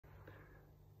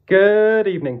Good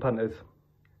evening, punters.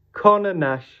 Connor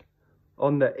Nash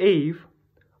on the eve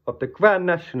of the Grand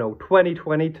National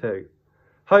 2022.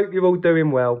 Hope you're all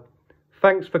doing well.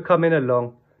 Thanks for coming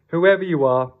along. Whoever you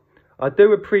are, I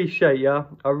do appreciate you.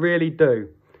 I really do.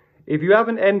 If you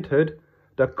haven't entered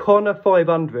the Connor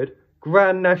 500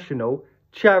 Grand National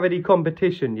charity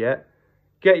competition yet,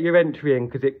 get your entry in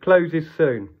because it closes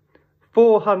soon.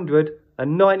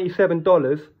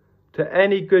 $497 to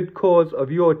any good cause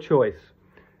of your choice.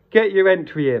 Get your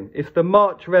entry in. It's the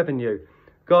March revenue.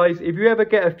 Guys, if you ever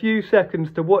get a few seconds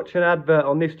to watch an advert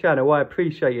on this channel, I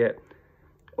appreciate it.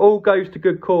 All goes to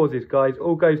good causes, guys.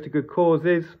 All goes to good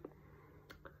causes.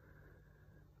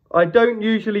 I don't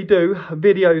usually do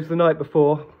videos the night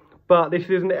before, but this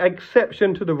is an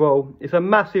exception to the rule. It's a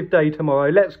massive day tomorrow.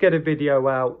 Let's get a video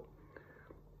out.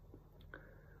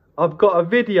 I've got a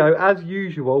video as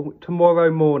usual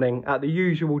tomorrow morning at the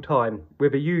usual time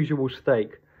with a usual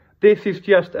stake. This is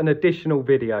just an additional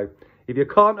video. If you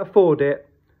can't afford it,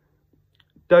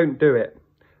 don't do it.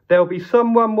 There'll be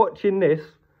someone watching this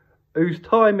whose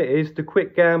time it is to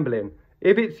quit gambling.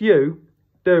 If it's you,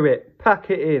 do it. Pack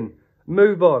it in.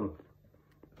 Move on.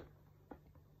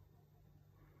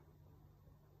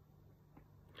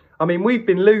 I mean, we've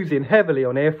been losing heavily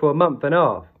on here for a month and a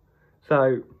half.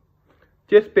 So,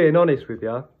 just being honest with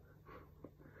you.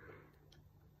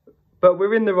 But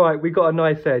we're in the right. We got a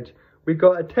nice edge. We've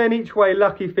got a 10 each way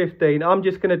Lucky 15. I'm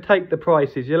just going to take the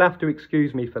prices. You'll have to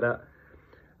excuse me for that.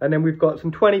 And then we've got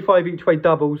some 25 each way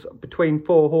doubles between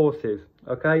 4 horses.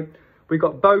 Okay. We've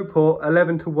got Beauport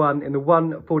 11-1 in the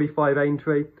 145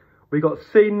 Aintree. We've got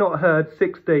Seen Not Heard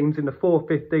 16s in the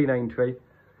 415 Aintree.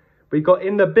 We've got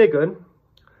in the big one,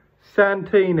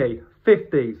 Santini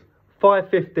 50s,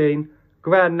 515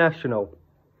 Grand National.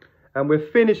 And we're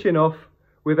finishing off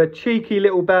with a cheeky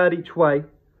little bad each way.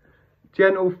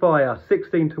 Gentle Fire,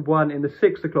 16-1 in the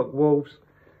 6 o'clock Wolves.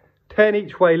 10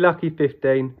 each way Lucky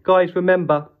 15. Guys,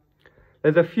 remember,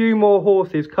 there's a few more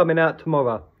horses coming out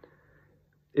tomorrow.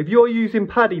 If you're using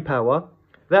Paddy Power,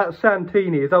 that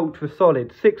Santini is ultra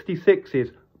solid.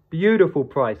 66s. Beautiful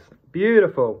price.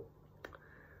 Beautiful.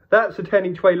 That's a 10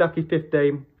 each way Lucky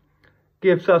 15.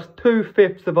 Gives us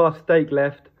 2/5 of our stake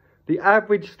left. The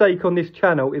average stake on this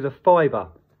channel is a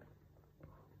 £5.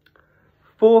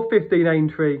 415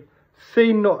 Aintree.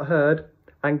 Seen Not Heard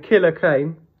and Killer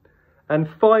Kane, and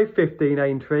 515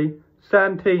 Aintree,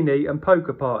 Santini and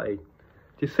Poker Party.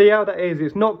 Do you see how that is?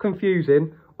 It's not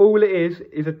confusing. All it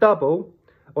is a double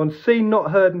on Seen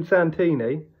Not Heard and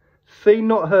Santini, Seen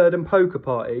Not Heard and Poker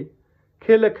Party,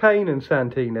 Killer Kane and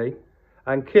Santini,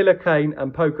 and Killer Kane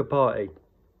and Poker Party.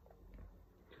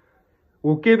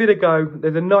 We'll give it a go.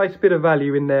 There's a nice bit of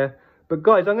value in there. But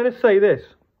guys, I'm going to say this.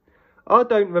 I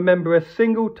don't remember a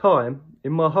single time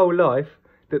in my whole life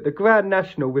that the Grand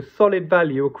National was solid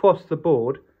value across the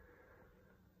board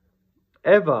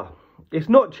ever. It's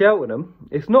not Cheltenham.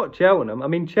 It's not Cheltenham. I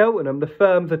mean, Cheltenham, the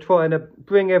firms are trying to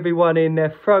bring everyone in.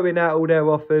 They're throwing out all their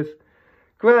offers.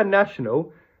 Grand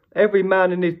National, every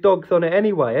man and his dog's on it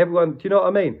anyway. Everyone, do you know what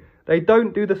I mean? They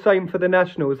don't do the same for the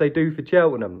National as they do for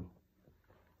Cheltenham.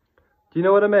 Do you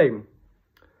know what I mean?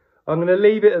 I'm going to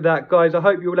leave it at that, guys. I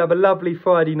hope you all have a lovely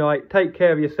Friday night. Take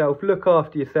care of yourself. Look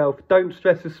after yourself. Don't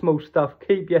stress the small stuff.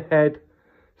 Keep your head.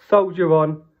 Soldier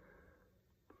on.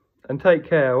 And take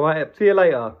care, all right? See you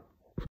later.